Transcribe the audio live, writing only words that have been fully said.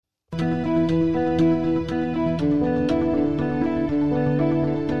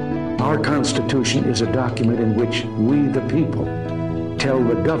Constitution is a document in which we, the people, tell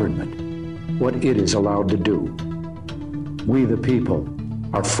the government what it is allowed to do. We, the people,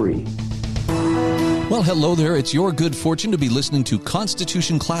 are free. Well, hello there. It's your good fortune to be listening to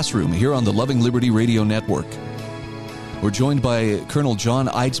Constitution Classroom here on the Loving Liberty Radio Network. We're joined by Colonel John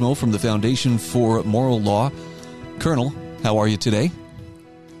Eidsmoe from the Foundation for Moral Law. Colonel, how are you today?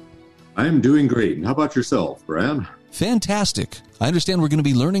 I'm doing great. And how about yourself, Brad? Fantastic. I understand we're going to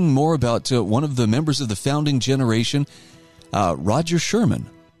be learning more about one of the members of the founding generation, Roger Sherman.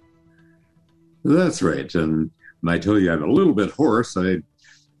 That's right. And I tell you, I'm a little bit hoarse. I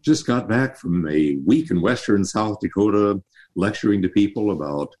just got back from a week in western South Dakota lecturing to people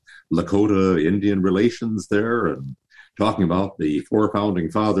about Lakota Indian relations there and talking about the four founding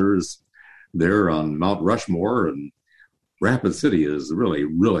fathers there on Mount Rushmore. And Rapid City is really,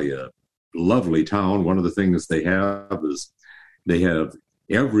 really a lovely town. One of the things they have is they have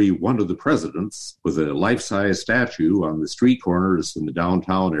every one of the presidents with a life-size statue on the street corners in the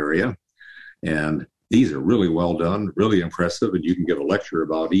downtown area. And these are really well done, really impressive, and you can get a lecture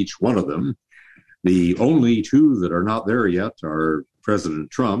about each one of them. The only two that are not there yet are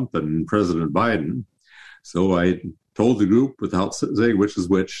President Trump and President Biden. So I told the group, without saying which is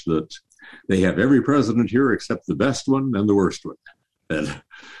which, that they have every president here except the best one and the worst one.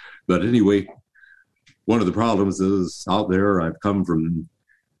 But anyway, one of the problems is out there, I've come from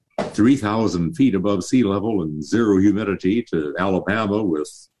 3,000 feet above sea level and zero humidity to Alabama with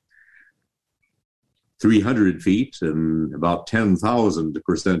 300 feet and about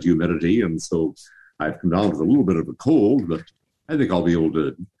 10,000% humidity. And so I've come down with a little bit of a cold, but I think I'll be able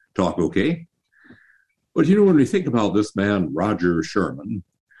to talk okay. But you know, when we think about this man, Roger Sherman,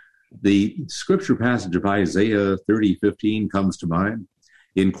 the scripture passage of Isaiah 30:15 comes to mind.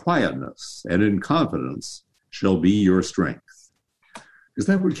 In quietness and in confidence shall be your strength. Because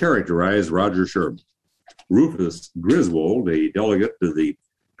that would characterize Roger Sherman. Rufus Griswold, a delegate to the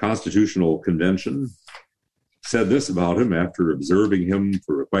Constitutional Convention, said this about him after observing him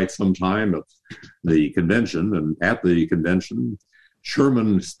for quite some time at the convention. And at the convention,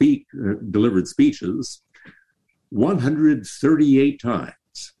 Sherman delivered speeches 138 times.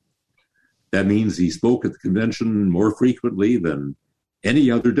 That means he spoke at the convention more frequently than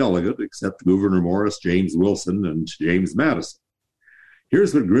any other delegate except Gouverneur Morris, James Wilson, and James Madison.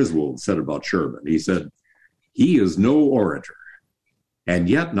 Here's what Griswold said about Sherman. He said, "He is no orator, and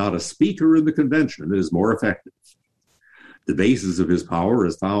yet not a speaker in the convention is more effective. The basis of his power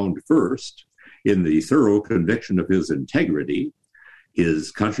is found first in the thorough conviction of his integrity.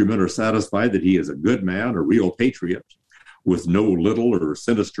 His countrymen are satisfied that he is a good man, a real patriot, with no little or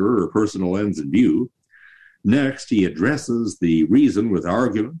sinister or personal ends in view. Next, he addresses the reason with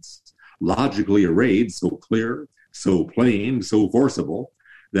arguments, logically arrayed, so clear, so plain, so forcible,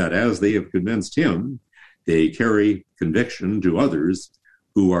 that as they have convinced him, they carry conviction to others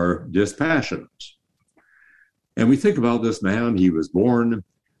who are dispassionate." And we think about this man. He was born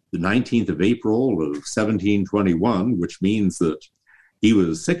the 19th of April of 1721, which means that he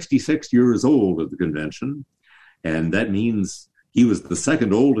was 66 years old at the convention, and that means he was the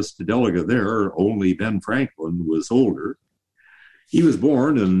second oldest delegate there. Only Ben Franklin was older. He was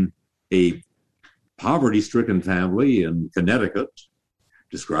born in a poverty-stricken family in Connecticut,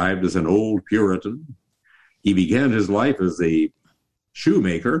 described as an old Puritan. He began his life as a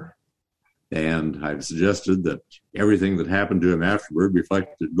shoemaker, and I've suggested that everything that happened to him afterward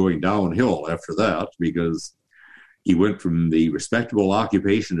reflected going downhill after that, because he went from the respectable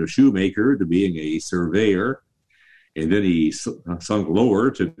occupation of shoemaker to being a surveyor, and then he sunk lower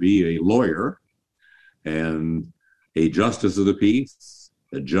to be a lawyer and a justice of the peace,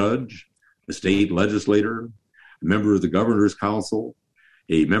 a judge, a state legislator, a member of the governor's council,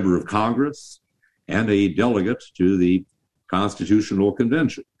 a member of Congress, and a delegate to the Constitutional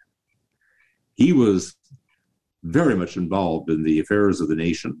Convention. He was very much involved in the affairs of the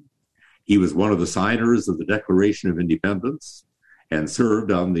nation. He was one of the signers of the Declaration of Independence and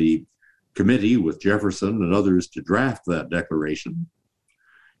served on the committee with Jefferson and others to draft that declaration.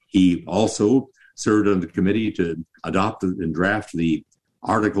 He also served on the committee to adopt and draft the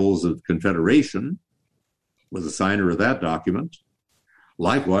Articles of Confederation, was a signer of that document.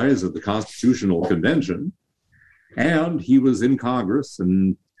 Likewise, at the Constitutional Convention, and he was in Congress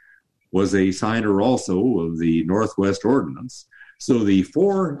and was a signer also of the Northwest Ordinance. So the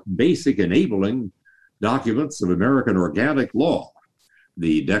four basic enabling documents of American organic law,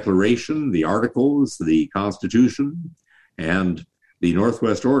 the Declaration, the Articles, the Constitution, and the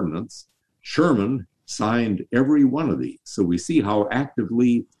Northwest Ordinance, Sherman signed every one of these. So we see how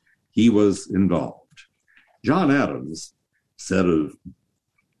actively he was involved. John Adams said of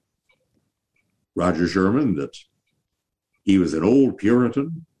Roger Sherman that he was an old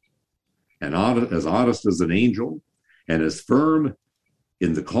Puritan, and as honest as an angel, and as firm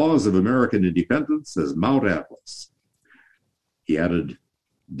in the cause of American independence as Mount Atlas. He added,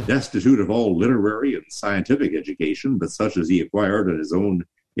 destitute of all literary and scientific education, but such as he acquired in his own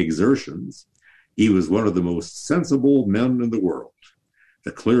exertions, he was one of the most sensible men in the world,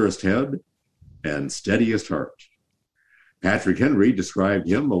 the clearest head and steadiest heart. Patrick Henry described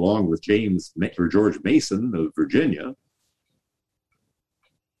him, along with George Mason of Virginia,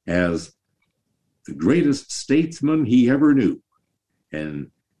 as the greatest statesman he ever knew.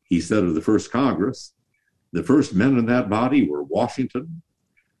 And he said of the first Congress, the first men in that body were Washington,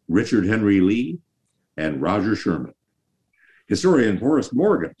 Richard Henry Lee, and Roger Sherman. Historian Horace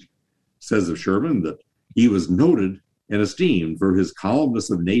Morgan says of Sherman that he was noted and esteemed for his calmness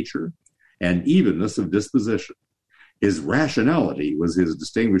of nature and evenness of disposition. His rationality was his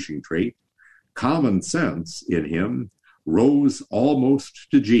distinguishing trait. Common sense in him rose almost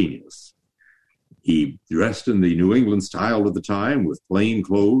to genius. He dressed in the New England style of the time with plain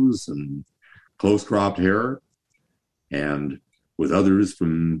clothes and close-cropped hair, and with others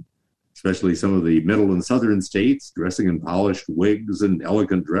from especially some of the middle and southern states dressing in polished wigs and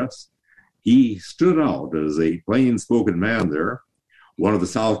elegant dress. He stood out as a plain-spoken man there. One of the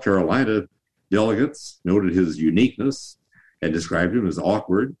South Carolina delegates noted his uniqueness and described him as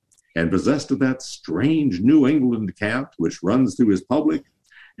awkward and possessed of that strange New England cant which runs through his public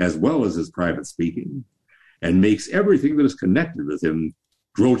as well as his private speaking and makes everything that is connected with him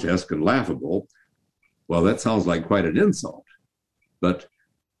grotesque and laughable. Well, that sounds like quite an insult. But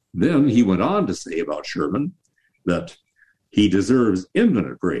then he went on to say about Sherman that he deserves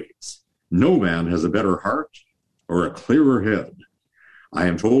infinite praise. No man has a better heart or a clearer head. I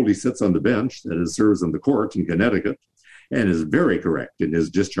am told he sits on the bench, that is, serves on the court in Connecticut, and is very correct in his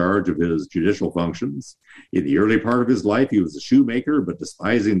discharge of his judicial functions. In the early part of his life, he was a shoemaker, but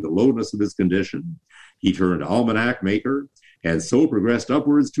despising the lowness of his condition, he turned almanac maker and so progressed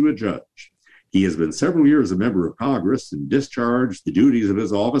upwards to a judge. He has been several years a member of Congress and discharged the duties of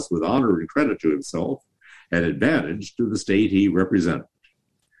his office with honor and credit to himself and advantage to the state he represented.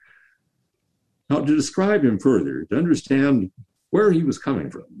 Now, to describe him further, to understand where he was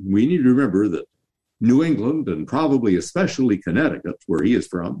coming from, we need to remember that New England, and probably especially Connecticut, where he is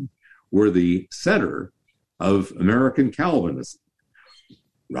from, were the center of American Calvinism.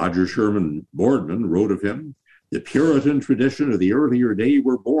 Roger Sherman Boardman wrote of him, the Puritan tradition of the earlier day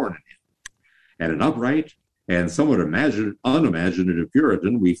were born in him. And an upright and somewhat unimaginative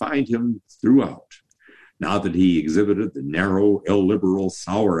Puritan, we find him throughout. Not that he exhibited the narrow, illiberal,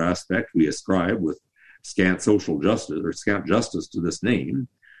 sour aspect we ascribe with scant social justice or scant justice to this name.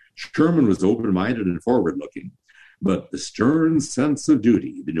 Sherman was open-minded and forward-looking, but the stern sense of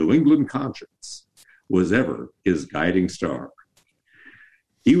duty, the New England conscience, was ever his guiding star.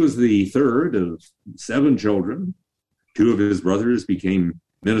 He was the third of 7 children. 2 of his brothers became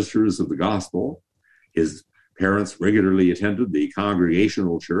ministers of the gospel. His parents regularly attended the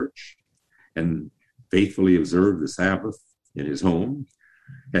Congregational Church and faithfully observed the Sabbath in his home.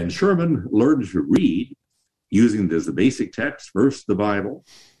 And Sherman learned to read using as the basic text, first the Bible,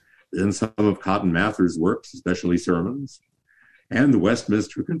 then some of Cotton Mather's works, especially sermons, and the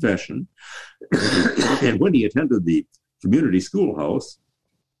Westminster Confession. And when he attended the community schoolhouse,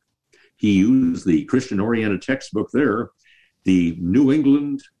 he used the Christian-oriented textbook there, the New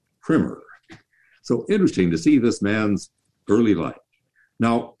England Primer. So interesting to see this man's early life.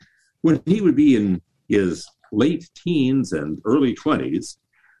 Now, when he would be in his late teens and early 20s,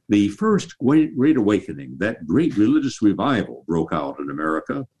 the first Great Awakening, that great religious revival, broke out in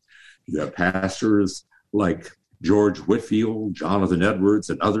America. You have pastors like George Whitefield, Jonathan Edwards,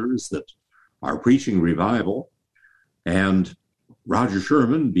 and others that are preaching revival. And Roger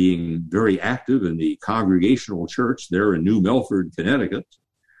Sherman, being very active in the Congregational Church there in New Milford, Connecticut,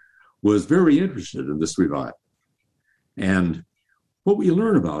 was very interested in this revival. And what we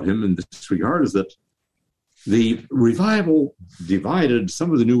learn about him in this regard is that the revival divided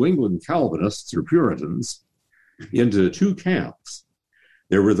some of the New England Calvinists or Puritans into 2 camps.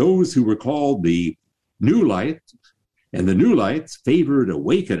 There were those who were called the New Lights, and the New Lights favored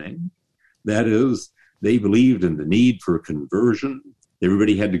awakening. That is, they believed in the need for conversion.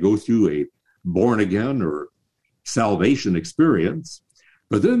 Everybody had to go through a born again or salvation experience.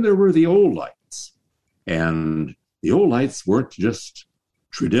 But then there were the Old Lights. And the Old Lights weren't just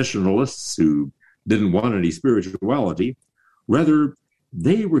traditionalists who didn't want any spirituality. Rather,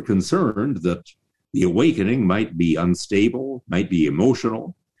 they were concerned that the awakening might be unstable, might be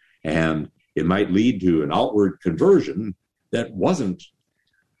emotional, and it might lead to an outward conversion that wasn't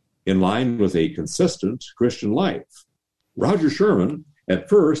in line with a consistent Christian life. Roger Sherman at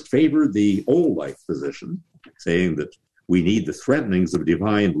first favored the old life position, saying that we need the threatenings of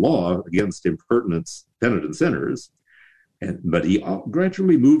divine law against impertinent, penitent sinners. But he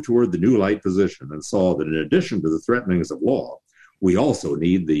gradually moved toward the new light position and saw that in addition to the threatenings of law, we also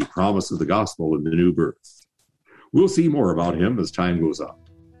need the promise of the gospel in the new birth. We'll see more about him as time goes on.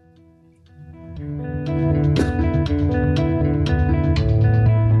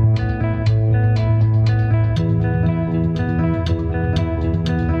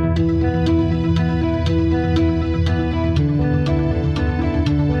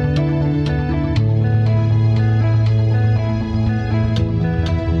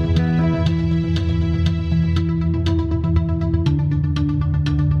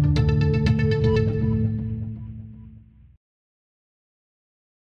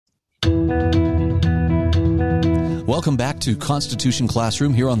 Welcome back to Constitution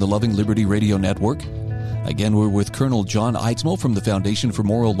Classroom here on the Loving Liberty Radio Network. Again, we're with Colonel John Eidsmoe from the Foundation for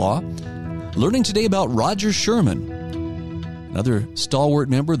Moral Law, learning today about Roger Sherman, another stalwart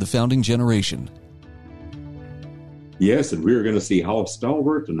member of the founding generation. Yes, and we're going to see how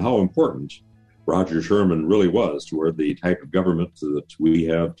stalwart and how important Roger Sherman really was toward the type of government that we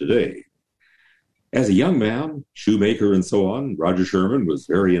have today. As a young man, shoemaker and so on, Roger Sherman was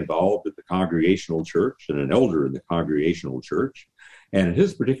very involved with the Congregational Church and an elder in the Congregational Church. And in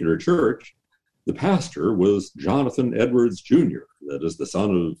his particular church, the pastor was Jonathan Edwards Jr., that is the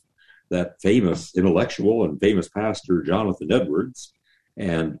son of that famous intellectual and famous pastor, Jonathan Edwards.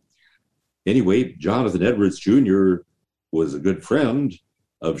 And anyway, Jonathan Edwards Jr. was a good friend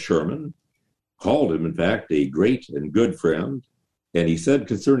of Sherman, called him, in fact, a great and good friend. And he said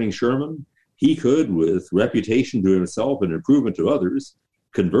concerning Sherman, he could, with reputation to himself and improvement to others,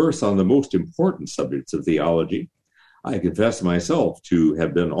 converse on the most important subjects of theology. I confess myself to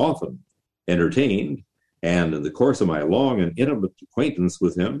have been often entertained, and in the course of my long and intimate acquaintance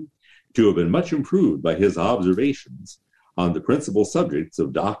with him, to have been much improved by his observations on the principal subjects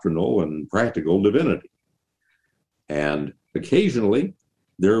of doctrinal and practical divinity. And occasionally,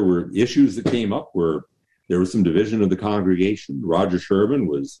 there were issues that came up where there was some division of the congregation. Roger Sherman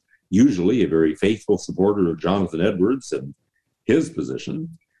was usually a very faithful supporter of Jonathan Edwards and his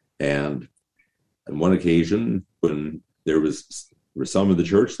position. And on one occasion, when there were some of the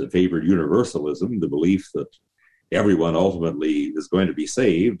church that favored universalism, the belief that everyone ultimately is going to be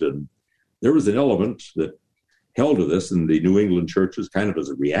saved, and there was an element that held to this in the New England churches kind of as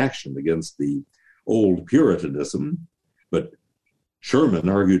a reaction against the old Puritanism. But Sherman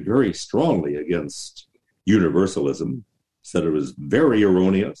argued very strongly against universalism, said it was very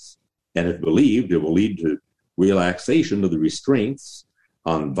erroneous, and if believed, it will lead to relaxation of the restraints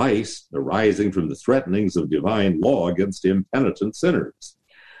on vice arising from the threatenings of divine law against impenitent sinners.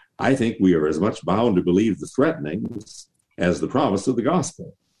 I think we are as much bound to believe the threatenings as the promise of the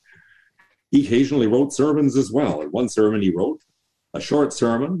gospel. He occasionally wrote sermons as well. In one sermon he wrote a short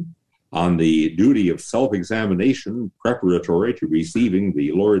sermon on the duty of self-examination preparatory to receiving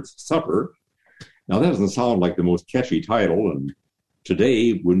the Lord's Supper. Now, that doesn't sound like the most catchy title, and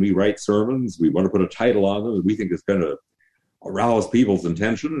today, when we write sermons, we want to put a title on them that we think is going to arouse people's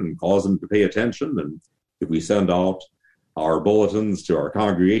attention and cause them to pay attention. And if we send out our bulletins to our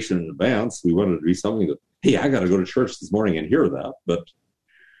congregation in advance, we want it to be something that, hey, I got to go to church this morning and hear that. But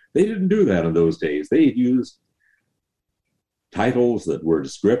they didn't do that in those days. They used titles that were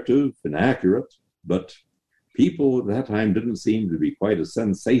descriptive and accurate, but people at that time didn't seem to be quite as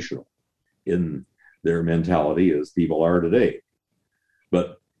sensational in their mentality as people are today.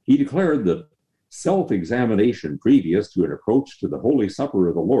 But he declared that self-examination previous to an approach to the Holy Supper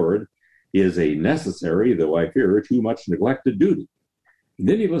of the Lord is a necessary, though I fear too much neglected duty. And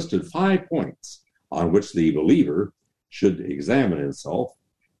then he listed 5 points on which the believer should examine himself.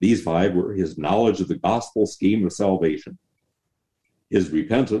 These 5 were his knowledge of the gospel scheme of salvation, his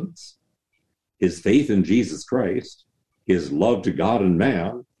repentance, his faith in Jesus Christ, his love to God and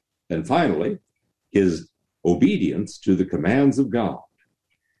man, and finally, his obedience to the commands of God.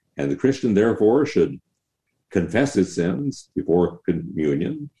 And the Christian, therefore, should confess his sins before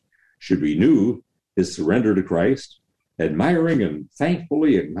communion, should renew his surrender to Christ, admiring and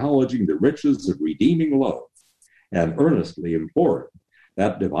thankfully acknowledging the riches of redeeming love, and earnestly imploring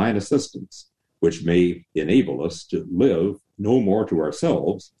that divine assistance which may enable us to live no more to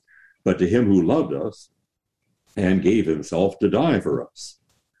ourselves, but to him who loved us and gave himself to die for us.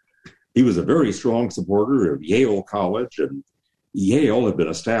 He was a very strong supporter of Yale College, and Yale had been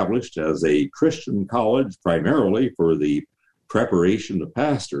established as a Christian college primarily for the preparation of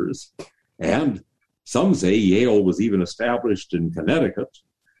pastors. And some say Yale was even established in Connecticut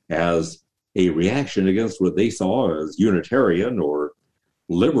as a reaction against what they saw as Unitarian or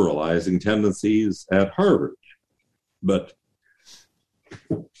liberalizing tendencies at Harvard. But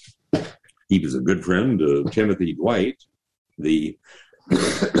he was a good friend of Timothy Dwight, the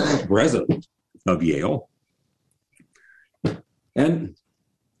president of Yale. And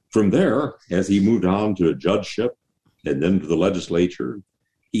from there, as he moved on to a judgeship and then to the legislature,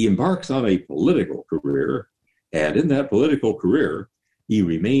 he embarks on a political career. And in that political career, he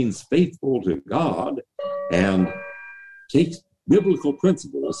remains faithful to God and takes biblical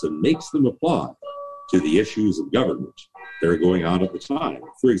principles and makes them apply to the issues of government that are going on at the time.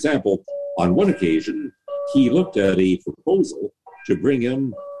 For example, on one occasion, he looked at a proposal to bring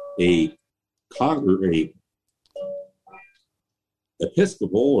in a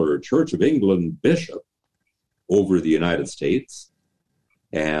Episcopal or Church of England bishop over the United States.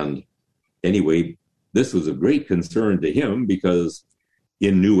 And anyway, this was of great concern to him because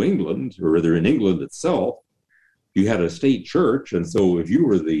in New England, or rather in England itself, you had a state church. And so if you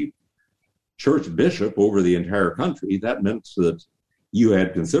were the church bishop over the entire country, that meant that you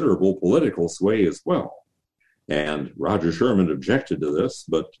had considerable political sway as well. And Roger Sherman objected to this,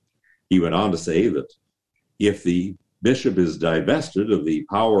 but he went on to say that if the bishop is divested of the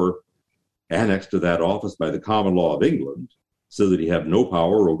power annexed to that office by the common law of England, so that he have no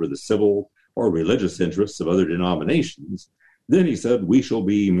power over the civil or religious interests of other denominations, then he said, we shall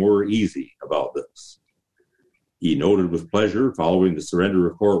be more easy about this. He noted with pleasure, following the surrender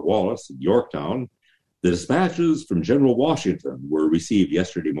of Cornwallis at Yorktown, the dispatches from General Washington were received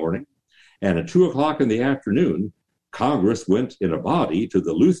yesterday morning, and at 2:00 in the afternoon, Congress went in a body to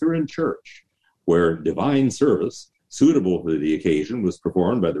the Lutheran Church, where divine service suitable for the occasion was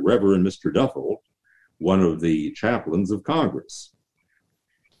performed by the Reverend Mr. Duffield, one of the chaplains of Congress.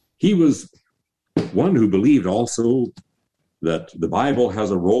 He was one who believed also that the Bible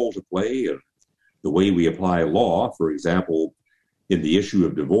has a role to play in the way we apply law. For example, in the issue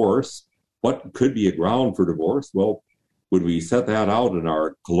of divorce, what could be a ground for divorce? Well, when we set that out in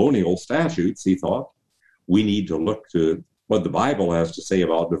our colonial statutes, he thought, we need to look to what the Bible has to say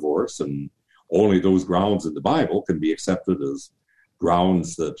about divorce, and only those grounds in the Bible can be accepted as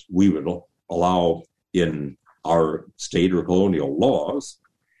grounds that we would allow in our state or colonial laws.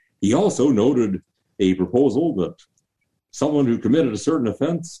 He also noted a proposal that someone who committed a certain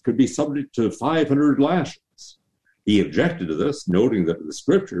offense could be subject to 500 lashes. He objected to this, noting that in the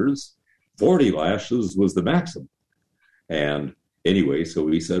scriptures, 40 lashes was the maximum. And anyway, so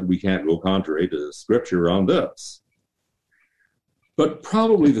he said we can't go contrary to scripture on this. But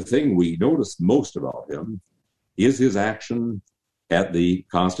probably the thing we noticed most about him is his action at the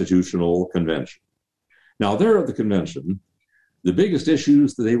Constitutional Convention. Now, there at the convention, the biggest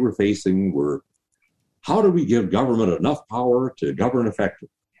issues that they were facing were, how do we give government enough power to govern effectively?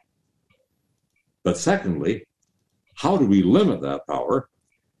 But secondly, how do we limit that power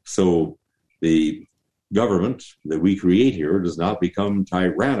so the government that we create here does not become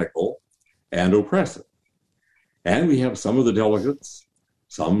tyrannical and oppressive? And we have some of the delegates,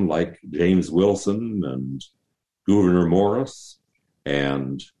 some like James Wilson and Gouverneur Morris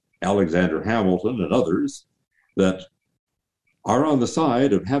and Alexander Hamilton and others, that are on the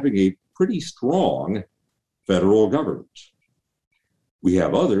side of having a pretty strong federal government. We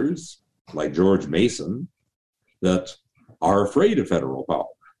have others, like George Mason, that are afraid of federal power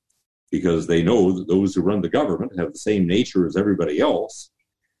because they know that those who run the government have the same nature as everybody else,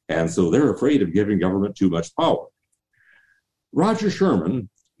 and so they're afraid of giving government too much power. Roger Sherman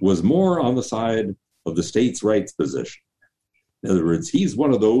was more on the side of the states' rights position. In other words, he's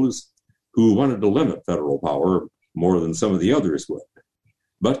one of those who wanted to limit federal power more than some of the others would.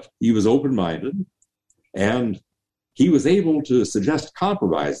 But he was open-minded, and he was able to suggest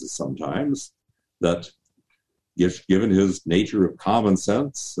compromises sometimes that, given his nature of common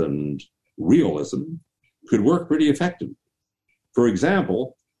sense and realism, could work pretty effectively. For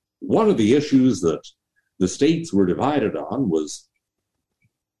example, one of the issues that the states were divided on was,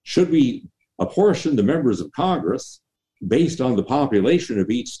 should we apportion the members of Congress based on the population of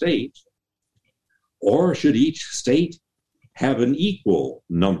each state, or should each state have an equal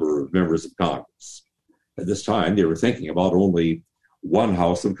number of members of Congress? At this time, they were thinking about only one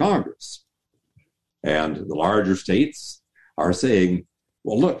House of Congress. And the larger states are saying,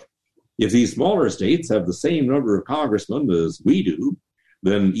 well, look, if these smaller states have the same number of congressmen as we do,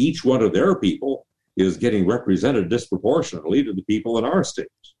 then each one of their people is getting represented disproportionately to the people in our state.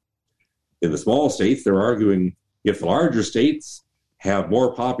 In the small states, they're arguing, if the larger states have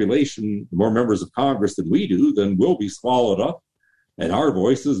more population, more members of Congress than we do, then we'll be swallowed up and our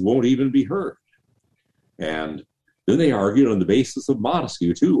voices won't even be heard. And Then they argued on the basis of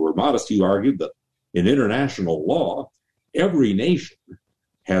Montesquieu, too, where Montesquieu argued that in international law, every nation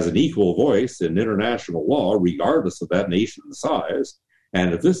has an equal voice in international law, regardless of that nation's size.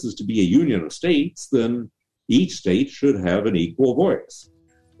 And if this is to be a union of states, then each state should have an equal voice.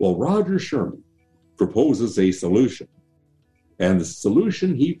 Well, Roger Sherman proposes a solution. And the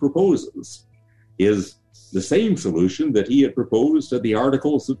solution he proposes is the same solution that he had proposed at the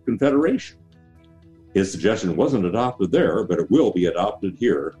Articles of Confederation. His suggestion wasn't adopted there, but it will be adopted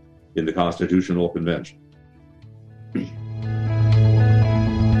here in the Constitutional Convention.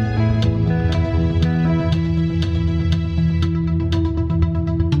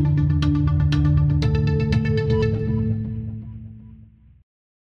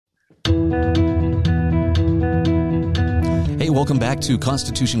 Welcome back to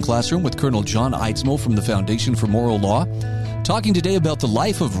Constitution Classroom with Colonel John Eidsmoe from the Foundation for Moral Law, talking today about the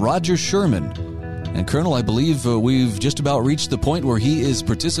life of Roger Sherman. And Colonel, I believe we've just about reached the point where he is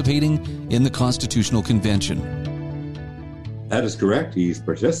participating in the Constitutional Convention. That is correct. He's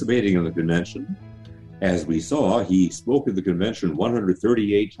participating in the convention. As we saw, he spoke at the convention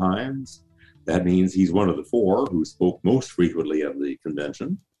 138 times. That means he's one of the four who spoke most frequently at the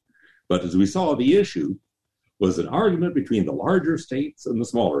convention. But as we saw, the issue was an argument between the larger states and the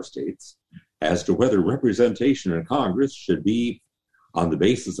smaller states as to whether representation in Congress should be on the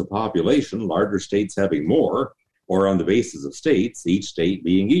basis of population, larger states having more, or on the basis of states, each state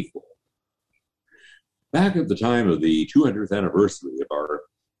being equal. Back at the time of the 200th anniversary of our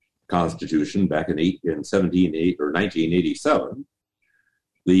Constitution, back in 1987,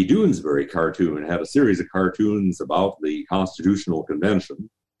 the Doonesbury cartoon had a series of cartoons about the Constitutional Convention.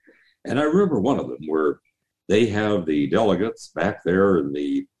 And I remember one of them where they have the delegates back there in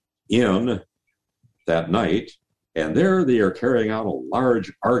the inn that night, and there they are carrying out a large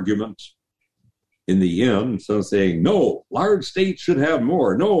argument in the inn, so saying, no, large states should have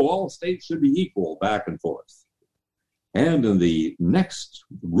more. No, all states should be equal, back and forth. And in the next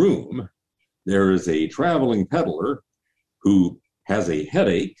room, there is a traveling peddler who has a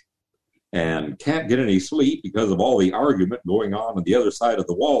headache and can't get any sleep because of all the argument going on the other side of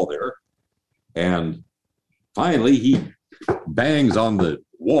the wall there. And finally, he bangs on the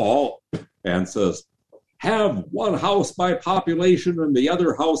wall and says, have one house by population and the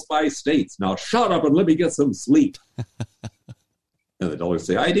other house by states. Now shut up and let me get some sleep. And the delegates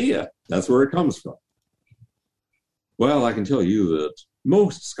say, idea. That's where it comes from. Well, I can tell you that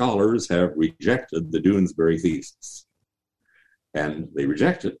most scholars have rejected the Doonesbury thesis. And they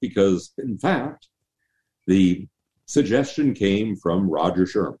reject it because, in fact, the suggestion came from Roger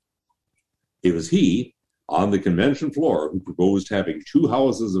Sherman. It was he, on the convention floor, who proposed having two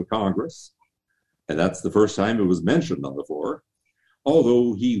houses of Congress, and that's the first time it was mentioned on the floor,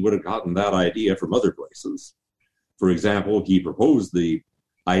 although he would have gotten that idea from other places. For example, he proposed the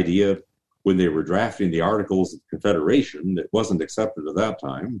idea when they were drafting the Articles of Confederation. It wasn't accepted at that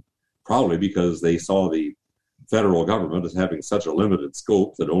time, probably because they saw the federal government as having such a limited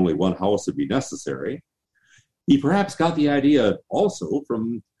scope that only one house would be necessary. He perhaps got the idea also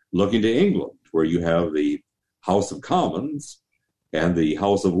from looking to England, where you have the House of Commons and the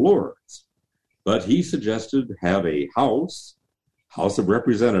House of Lords. But he suggested have a House of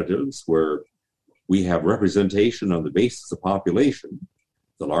Representatives, where we have representation on the basis of population,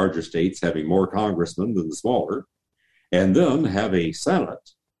 the larger states having more congressmen than the smaller, and then have a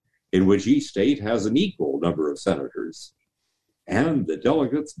Senate in which each state has an equal number of senators. And the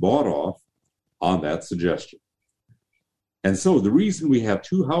delegates bought off on that suggestion. And so the reason we have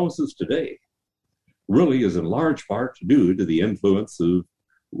two houses today really is in large part due to the influence of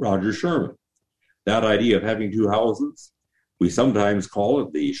Roger Sherman. That idea of having two houses, we sometimes call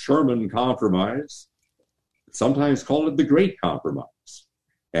it the Sherman Compromise, sometimes call it the Great Compromise.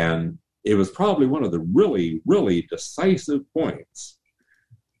 And it was probably one of the really, really decisive points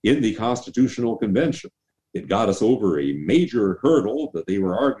in the Constitutional Convention. It got us over a major hurdle that they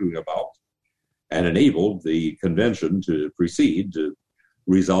were arguing about and enabled the convention to proceed to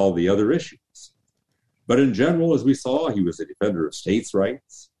resolve the other issues. But in general, as we saw, he was a defender of states'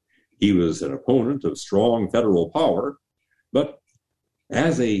 rights. He was an opponent of strong federal power. But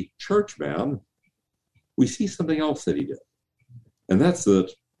as a churchman, we see something else that he did. And that's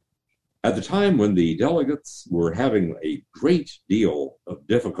that at the time when the delegates were having a great deal of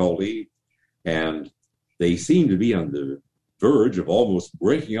difficulty and they seemed to be on the verge of almost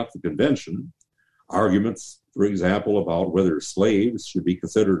breaking up the convention, arguments, for example, about whether slaves should be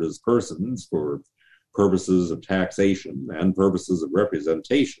considered as persons for purposes of taxation and purposes of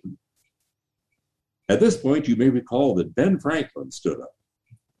representation. At this point, you may recall that Ben Franklin stood up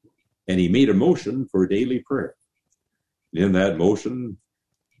and he made a motion for daily prayer. In that motion,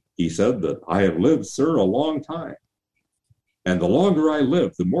 he said that I have lived, sir, a long time. And the longer I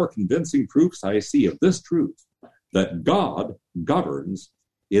live, the more convincing proofs I see of this truth, that God governs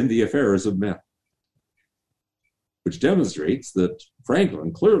in the affairs of men. Which demonstrates that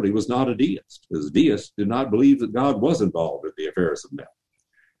Franklin clearly was not a deist, as deists did not believe that God was involved in the affairs of men.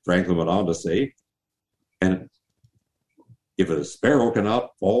 Franklin went on to say, and if a sparrow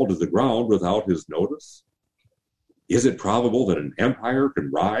cannot fall to the ground without his notice, is it probable that an empire can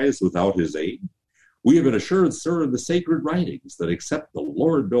rise without his aid? We have been assured, sir, in the sacred writings that except the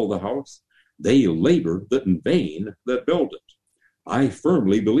Lord build the house, they labor that in vain that build it. I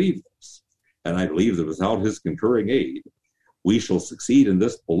firmly believe this, and I believe that without his concurring aid, we shall succeed in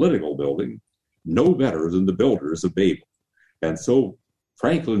this political building no better than the builders of Babel. And so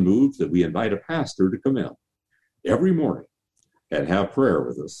Franklin moved that we invite a pastor to come in every morning and have prayer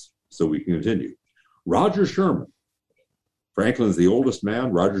with us so we can continue. Roger Sherman, Franklin's the oldest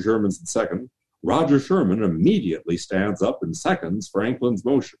man, Roger Sherman's the second. Roger Sherman immediately stands up and seconds Franklin's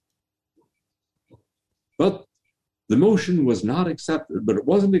motion. But the motion was not accepted, but it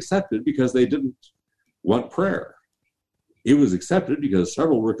wasn't accepted because they didn't want prayer. It was accepted because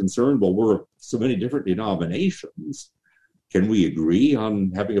several were concerned, well, we're so many different denominations. Can we agree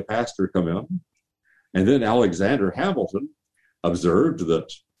on having a pastor come in? And then Alexander Hamilton observed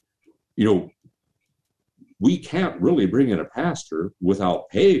that, we can't really bring in a pastor without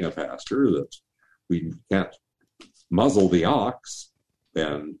paying a pastor, that we can't muzzle the ox,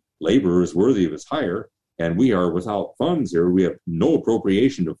 and labor is worthy of his hire, and we are without funds here. We have no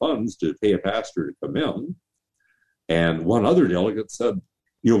appropriation of funds to pay a pastor to come in. And one other delegate said,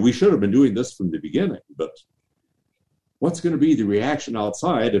 we should have been doing this from the beginning, but what's going to be the reaction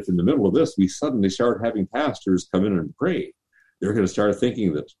outside if in the middle of this we suddenly start having pastors come in and pray? They're going to start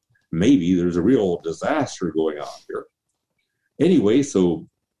thinking that maybe there's a real disaster going on here. Anyway, so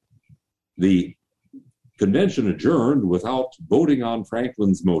the convention adjourned without voting on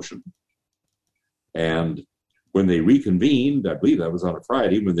Franklin's motion. And when they reconvened, I believe that was on a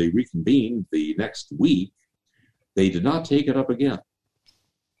Friday, when they reconvened the next week, they did not take it up again.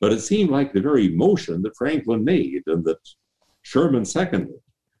 But it seemed like the very motion that Franklin made and that Sherman seconded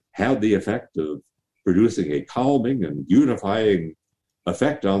had the effect of producing a calming and unifying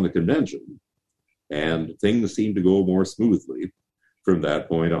effect on the convention, and things seemed to go more smoothly from that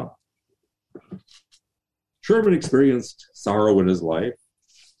point on. Sherman experienced sorrow in his life.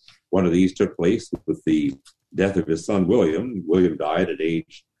 One of these took place with the death of his son, William. William died at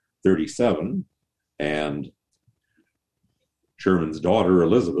age 37, and Sherman's daughter,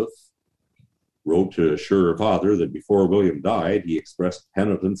 Elizabeth, wrote to assure her father that before William died, he expressed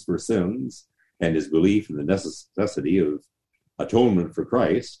penitence for sins and his belief in the necessity of atonement for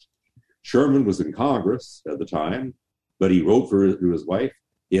Christ. Sherman was in Congress at the time, but he wrote to his wife,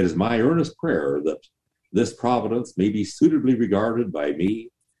 "It is my earnest prayer that this providence may be suitably regarded by me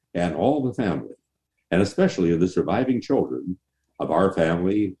and all the family, and especially of the surviving children of our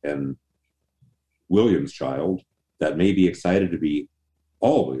family and William's child, that may be excited to be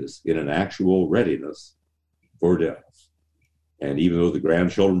always in an actual readiness for death." And even though the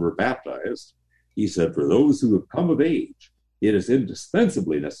grandchildren were baptized, he said, "For those who have come of age, it is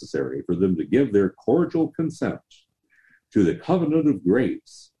indispensably necessary for them to give their cordial consent to the covenant of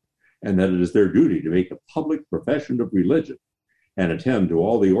grace, and that it is their duty to make a public profession of religion and attend to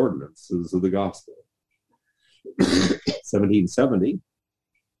all the ordinances of the gospel." 1770,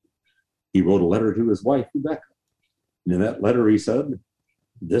 he wrote a letter to his wife, Rebecca. And in that letter he said,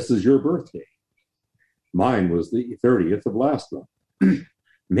 "This is your birthday. Mine was the 30th of last month.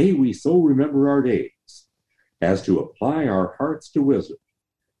 May we so remember our days as to apply our hearts to wisdom,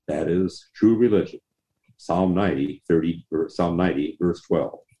 that is, true religion." Psalm 90, verse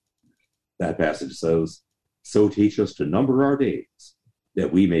 12. That passage says, "So teach us to number our days,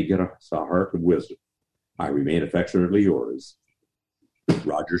 that we may get a heart of wisdom. I remain affectionately yours,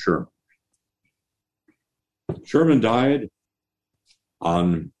 Roger Sherman." Sherman died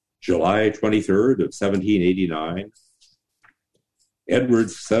on July 23rd of 1789.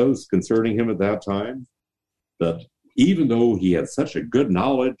 Edwards says concerning him at that time that even though he had such a good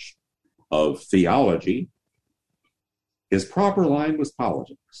knowledge of theology, his proper line was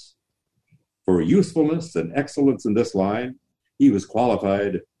politics. For usefulness and excellence in this line, he was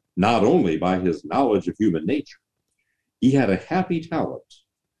qualified not only by his knowledge of human nature, he had a happy talent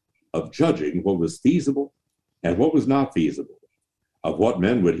of judging what was feasible and what was not feasible, of what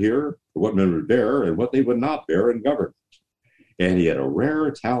men would hear, or what men would bear, and what they would not bear in government. And he had a rare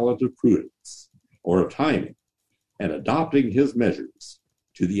talent of prudence, or of timing, and adopting his measures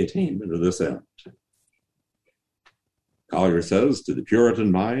to the attainment of this end. Collier says, to the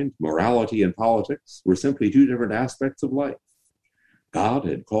Puritan mind, morality and politics were simply two different aspects of life. God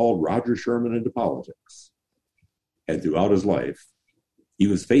had called Roger Sherman into politics, and throughout his life, he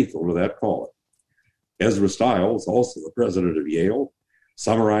was faithful to that calling. Ezra Stiles, also the president of Yale,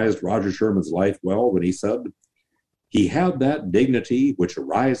 summarized Roger Sherman's life well when he said, "He had that dignity which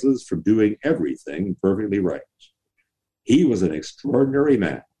arises from doing everything perfectly right. He was an extraordinary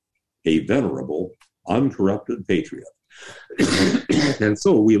man, a venerable, uncorrupted patriot." And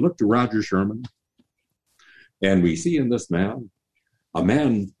so we look to Roger Sherman, and we see in this man a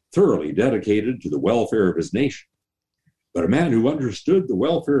man thoroughly dedicated to the welfare of his nation, but a man who understood the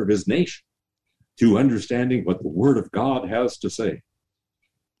welfare of his nation through understanding what the Word of God has to say,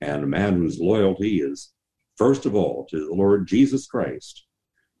 and a man whose loyalty is, first of all, to the Lord Jesus Christ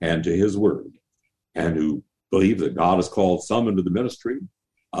and to his Word, and who believed that God has called some into the ministry,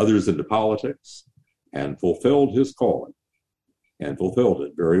 others into politics, and fulfilled his calling, and fulfilled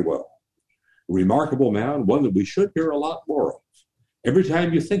it very well. A remarkable man, one that we should hear a lot more of. Every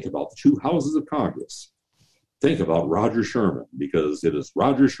time you think about the two houses of Congress, think about Roger Sherman, because it is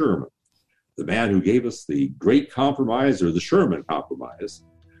Roger Sherman, the man who gave us the Great Compromise, or the Sherman Compromise,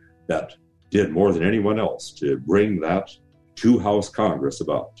 that did more than anyone else to bring that two-house Congress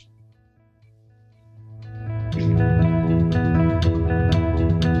about.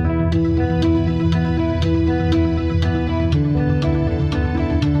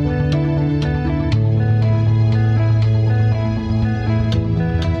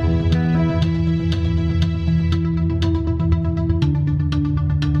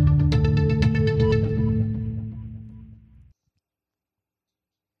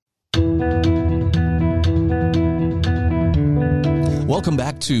 Welcome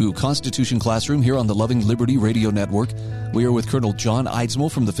back to Constitution Classroom here on the Loving Liberty Radio Network. We are with Colonel John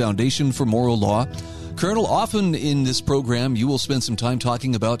Eidsmoe from the Foundation for Moral Law. Colonel, often in this program, you will spend some time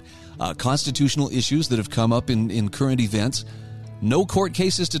talking about constitutional issues that have come up in current events. No court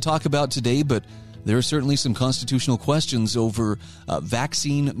cases to talk about today, but there are certainly some constitutional questions over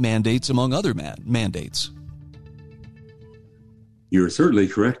vaccine mandates, among other mandates. You're certainly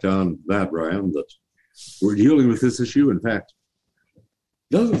correct on that, Brian, that we're dealing with this issue. In fact,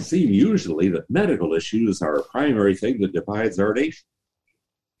 it doesn't seem usually that medical issues are a primary thing that divides our nation.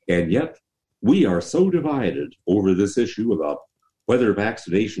 And yet, we are so divided over this issue about whether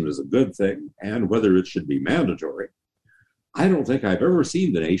vaccination is a good thing and whether it should be mandatory. I don't think I've ever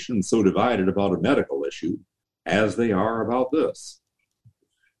seen the nation so divided about a medical issue as they are about this.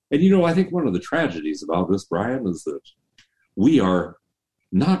 And I think one of the tragedies about this, Brian, is that we are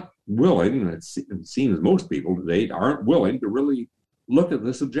not willing, it seems most people today aren't willing to really look at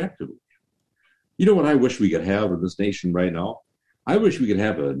this objectively. You know what I wish we could have in this nation right now? I wish we could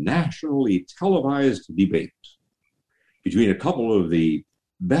have a nationally televised debate between a couple of the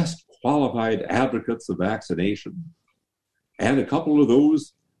best qualified advocates of vaccination and a couple of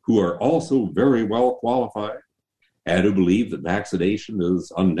those who are also very well qualified and who believe that vaccination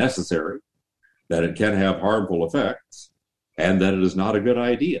is unnecessary, that it can have harmful effects, and that it is not a good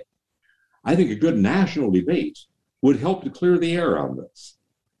idea. I think a good national debate would help to clear the air on this.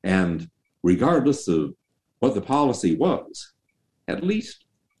 And regardless of what the policy was, at least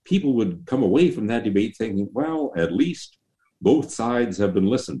people would come away from that debate thinking, well, at least both sides have been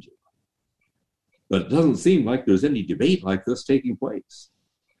listened to. But it doesn't seem like there's any debate like this taking place.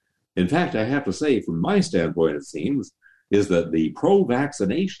 In fact, I have to say, from my standpoint, it seems, is that the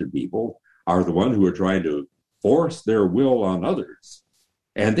pro-vaccination people are the ones who are trying to force their will on others.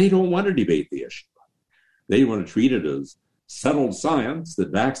 And they don't want to debate the issue. They want to treat it as settled science,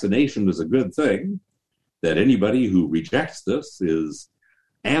 that vaccination is a good thing, that anybody who rejects this is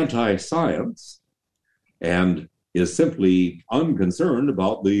anti-science and is simply unconcerned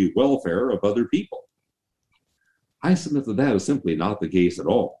about the welfare of other people. I submit that that is simply not the case at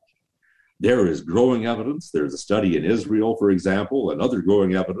all. There is growing evidence. There's a study in Israel, for example, and other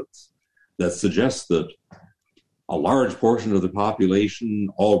growing evidence that suggests that a large portion of the population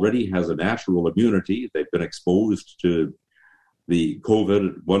already has a natural immunity. They've been exposed to the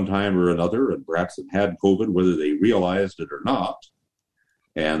COVID at one time or another, and perhaps have had COVID, whether they realized it or not,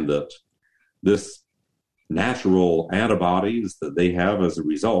 and that this natural antibodies that they have as a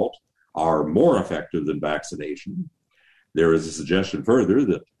result are more effective than vaccination. There is a suggestion further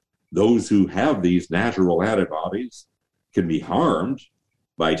that those who have these natural antibodies can be harmed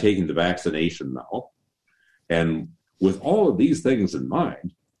by taking the vaccination now. And with all of these things in mind,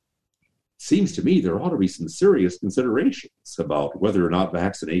 it seems to me there ought to be some serious considerations about whether or not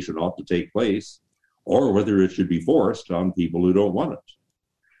vaccination ought to take place or whether it should be forced on people who don't want it.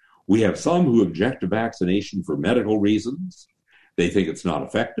 We have some who object to vaccination for medical reasons. They think it's not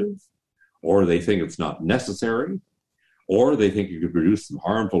effective, or they think it's not necessary, or they think it could produce some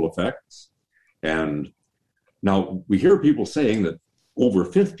harmful effects. And now we hear people saying that over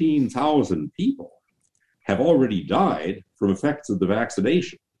 15,000 people have already died from effects of the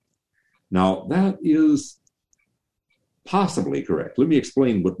vaccination. Now, that is possibly correct. Let me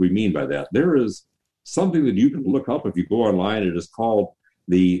explain what we mean by that. There is something that you can look up if you go online. It is called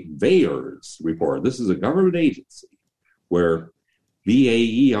the VAERS report. This is a government agency where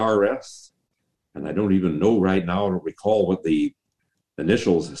VAERS, and I don't even know right now, I don't recall what the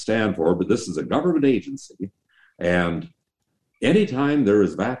initials stand for, but this is a government agency. And anytime there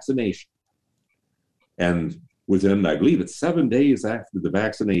is vaccination, and within, I believe it's 7 days after the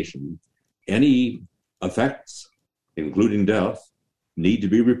vaccination, any effects, including death, need to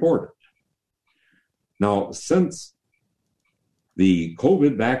be reported. Now, since the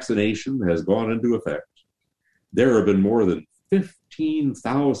COVID vaccination has gone into effect, there have been more than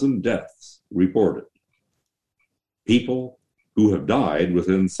 15,000 deaths reported. People who have died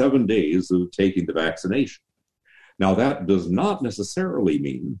within 7 days of taking the vaccination. Now, that does not necessarily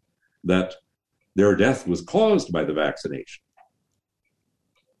mean that their death was caused by the vaccination.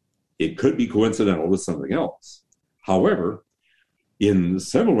 It could be coincidental with something else. However, in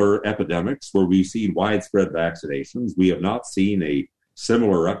similar epidemics where we've seen widespread vaccinations, we have not seen a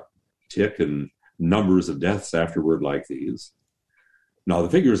similar uptick in numbers of deaths afterward like these. Now, the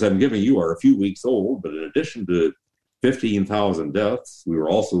figures I'm giving you are a few weeks old, but in addition to 15,000 deaths, we were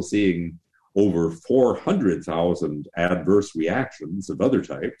also seeing over 400,000 adverse reactions of other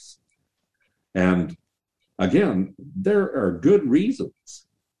types. And again, there are good reasons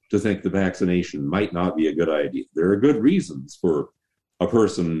to think the vaccination might not be a good idea. There are good reasons for a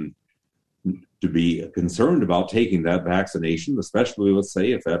person to be concerned about taking that vaccination, especially, let's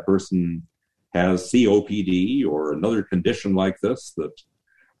say, if that person has COPD or another condition like this that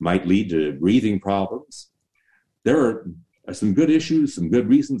might lead to breathing problems. There are some good issues, some good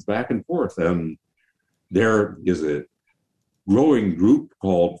reasons back and forth. And there is a growing group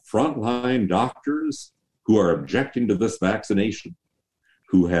called frontline doctors who are objecting to this vaccination,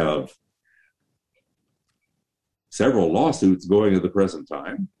 who have several lawsuits going at the present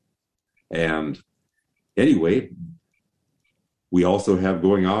time. And anyway, we also have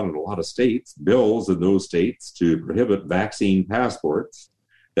going on in a lot of states, bills in those states to prohibit vaccine passports.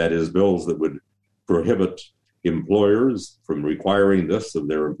 That is, bills that would prohibit employers from requiring this of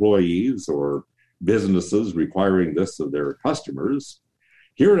their employees or businesses requiring this of their customers.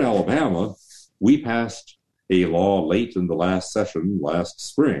 Here in Alabama, we passed a law late in the last session, last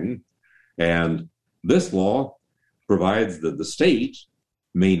spring, and this law provides that the state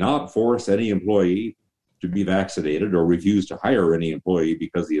may not force any employee to be vaccinated or refuse to hire any employee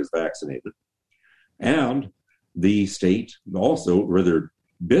because he is vaccinated. And the state also, rather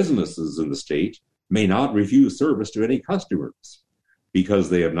businesses in the state, may not refuse service to any customers because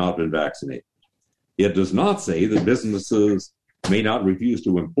they have not been vaccinated. It does not say that businesses may not refuse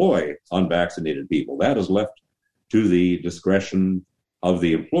to employ unvaccinated people. That is left to the discretion of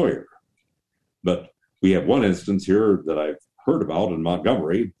the employer. But we have one instance here that I've heard about in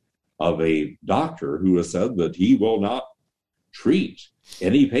Montgomery of a doctor who has said that he will not treat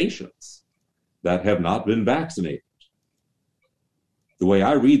any patients that have not been vaccinated. The way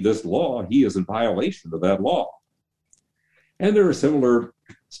I read this law, he is in violation of that law. And there are similar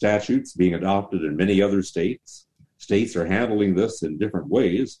statutes being adopted in many other states. States are handling this in different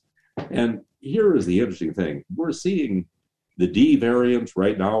ways. And here is the interesting thing. We're seeing the D variant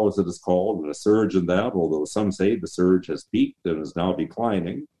right now, as it is called, and a surge in that, although some say the surge has peaked and is now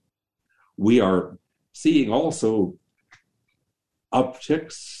declining. We are seeing also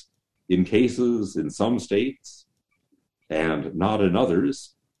upticks in cases in some states and not in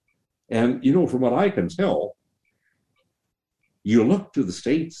others. And, you know, from what I can tell, you look to the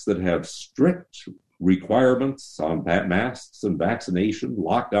states that have strict requirements on masks and vaccination,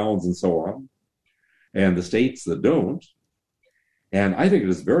 lockdowns and so on, and the states that don't. And I think it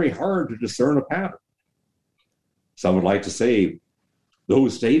is very hard to discern a pattern. Some would like to say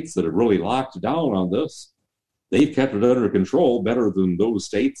those states that have really locked down on this, they've kept it under control better than those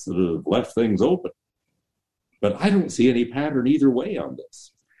states that have left things open. But I don't see any pattern either way on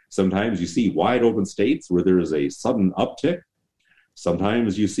this. Sometimes you see wide open states where there is a sudden uptick.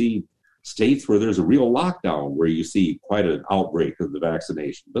 Sometimes you see states where there's a real lockdown, where you see quite an outbreak of the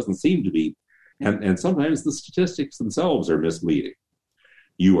vaccination. It doesn't seem to be. And sometimes the statistics themselves are misleading.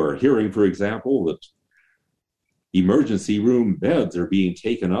 You are hearing, for example, that emergency room beds are being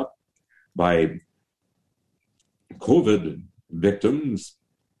taken up by COVID victims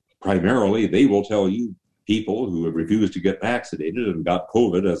primarily they will tell you people who have refused to get vaccinated and got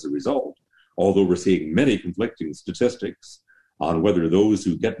COVID as a result, although we're seeing many conflicting statistics on whether those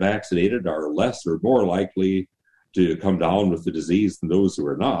who get vaccinated are less or more likely to come down with the disease than those who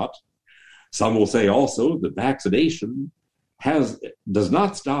are not. Some will say also that vaccination does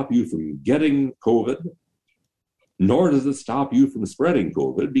not stop you from getting COVID, nor does it stop you from spreading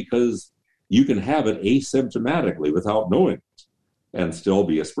COVID, because you can have it asymptomatically without knowing it and still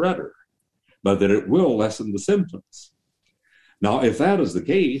be a spreader, but that it will lessen the symptoms. Now, if that is the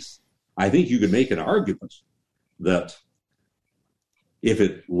case, I think you could make an argument that if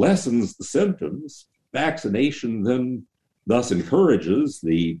it lessens the symptoms, vaccination then thus encourages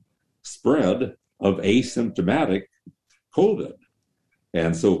the spread of asymptomatic COVID.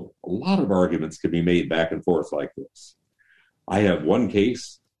 And so a lot of arguments can be made back and forth like this. I have one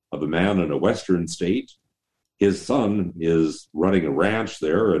case of a man in a western state. His son is running a ranch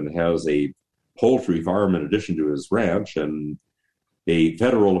there and has a poultry farm in addition to his ranch, and a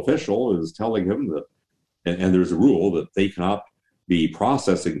federal official is telling him that, and there's a rule that they cannot be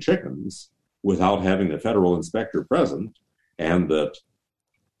processing chickens without having the federal inspector present, and that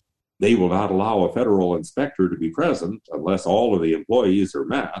they will not allow a federal inspector to be present unless all of the employees are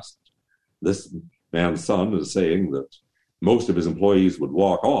masked. This man's son is saying that most of his employees would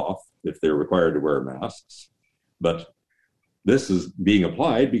walk off if they're required to wear masks. But this is being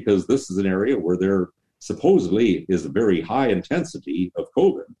applied because this is an area where there supposedly is a very high intensity of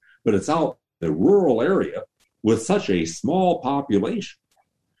COVID, but it's out in a rural area with such a small population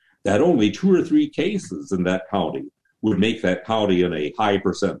that only 2 or 3 cases in that county would make that county in a high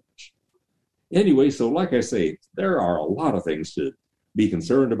percentage. Anyway, so like I say, there are a lot of things to be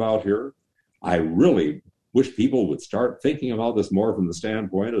concerned about here. I really wish people would start thinking about this more from the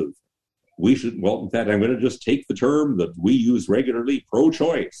standpoint of in fact, I'm going to just take the term that we use regularly,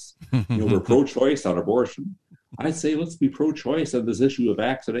 pro-choice. We're pro-choice on abortion. I'd say let's be pro-choice on this issue of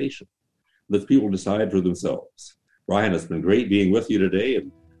vaccination. Let people decide for themselves. Brian, it's been great being with you today,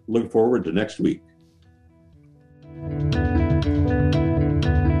 and look forward to next week.